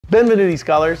Benvenuti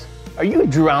scholars, are you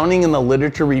drowning in the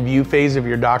literature review phase of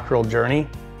your doctoral journey?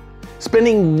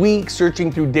 Spending weeks searching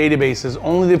through databases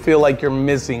only to feel like you're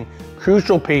missing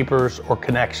crucial papers or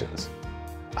connections?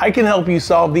 I can help you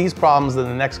solve these problems in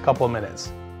the next couple of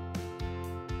minutes.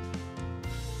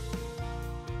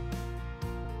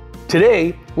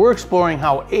 Today, we're exploring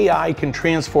how AI can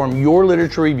transform your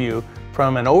literature review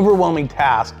from an overwhelming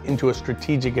task into a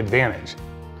strategic advantage.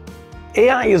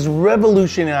 AI is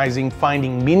revolutionizing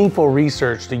finding meaningful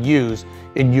research to use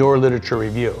in your literature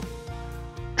review.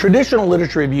 Traditional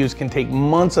literature reviews can take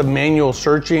months of manual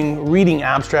searching, reading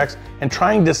abstracts, and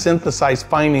trying to synthesize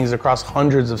findings across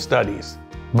hundreds of studies.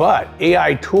 But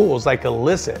AI tools like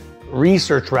Elicit,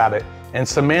 ResearchRabbit, and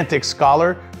Semantic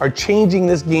Scholar are changing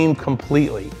this game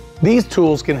completely. These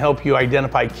tools can help you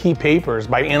identify key papers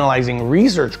by analyzing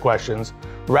research questions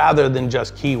rather than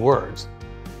just keywords.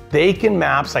 They can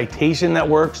map citation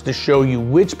networks to show you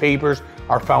which papers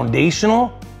are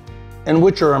foundational and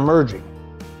which are emerging.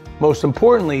 Most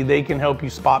importantly, they can help you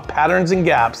spot patterns and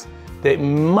gaps that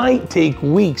might take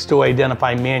weeks to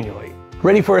identify manually.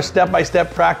 Ready for a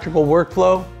step-by-step practical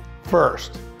workflow?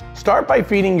 First, start by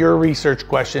feeding your research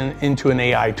question into an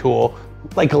AI tool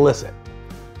like Elicit.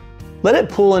 Let it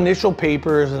pull initial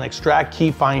papers and extract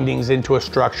key findings into a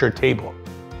structured table.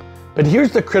 But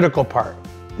here's the critical part.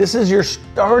 This is your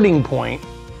starting point,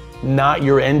 not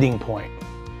your ending point.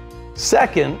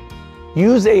 Second,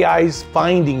 use AI's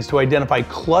findings to identify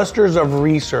clusters of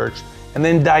research and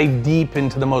then dive deep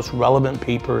into the most relevant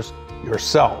papers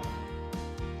yourself.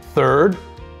 Third,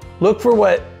 look for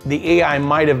what the AI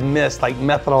might have missed, like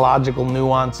methodological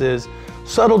nuances,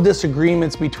 subtle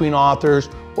disagreements between authors,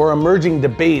 or emerging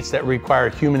debates that require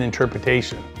human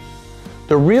interpretation.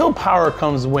 The real power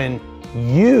comes when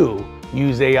you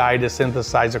use AI to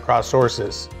synthesize across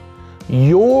sources.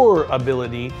 Your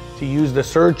ability to use the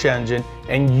search engine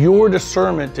and your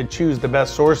discernment to choose the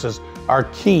best sources are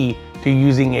key to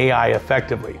using AI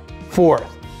effectively.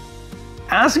 Fourth,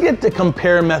 ask it to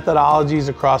compare methodologies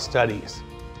across studies.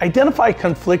 Identify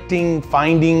conflicting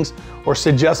findings or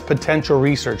suggest potential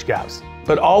research gaps,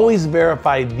 but always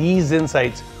verify these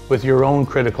insights with your own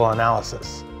critical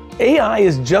analysis. AI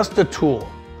is just a tool,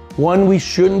 one we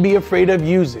shouldn't be afraid of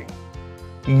using.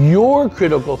 Your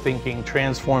critical thinking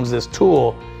transforms this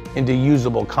tool into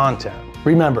usable content.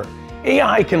 Remember,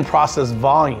 AI can process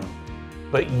volume,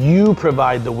 but you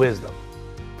provide the wisdom.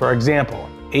 For example,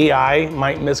 AI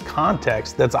might miss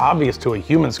context that's obvious to a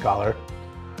human scholar,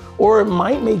 or it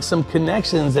might make some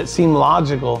connections that seem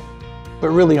logical, but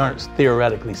really aren't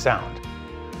theoretically sound.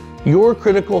 Your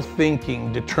critical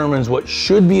thinking determines what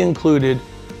should be included,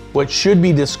 what should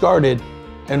be discarded,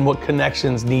 and what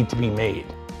connections need to be made.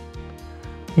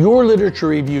 Your literature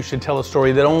review should tell a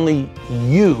story that only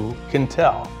you can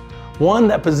tell, one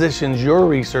that positions your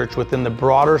research within the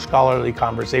broader scholarly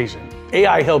conversation.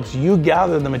 AI helps you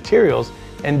gather the materials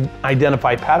and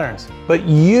identify patterns, but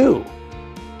you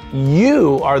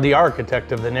are the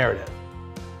architect of the narrative.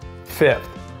 Fifth,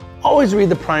 always read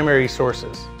the primary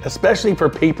sources, especially for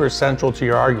papers central to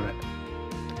your argument.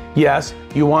 Yes,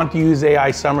 you want to use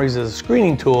AI summaries as a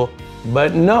screening tool,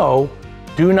 but no,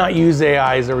 do not use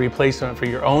AI as a replacement for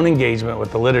your own engagement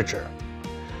with the literature.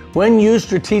 When used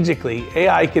strategically,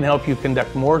 AI can help you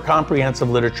conduct more comprehensive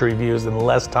literature reviews in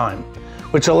less time,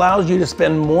 which allows you to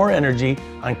spend more energy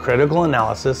on critical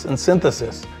analysis and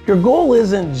synthesis. Your goal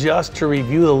isn't just to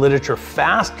review the literature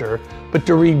faster, but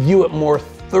to review it more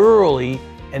thoroughly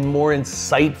and more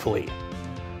insightfully.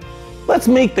 Let's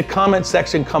make the comment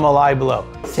section come alive below.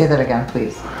 Say that again,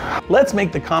 please. Let's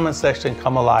make the comment section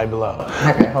come alive below.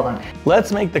 Okay, hold on.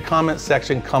 Let's make the comment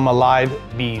section come alive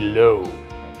below.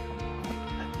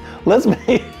 Let's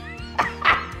make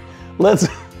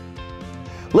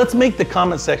the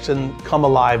comment section come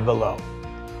alive below.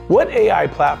 What AI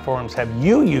platforms have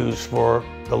you used for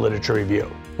the literature review?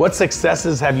 What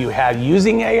successes have you had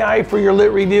using AI for your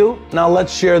lit review? Now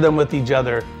let's share them with each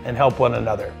other and help one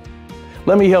another.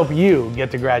 Let me help you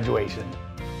get to graduation.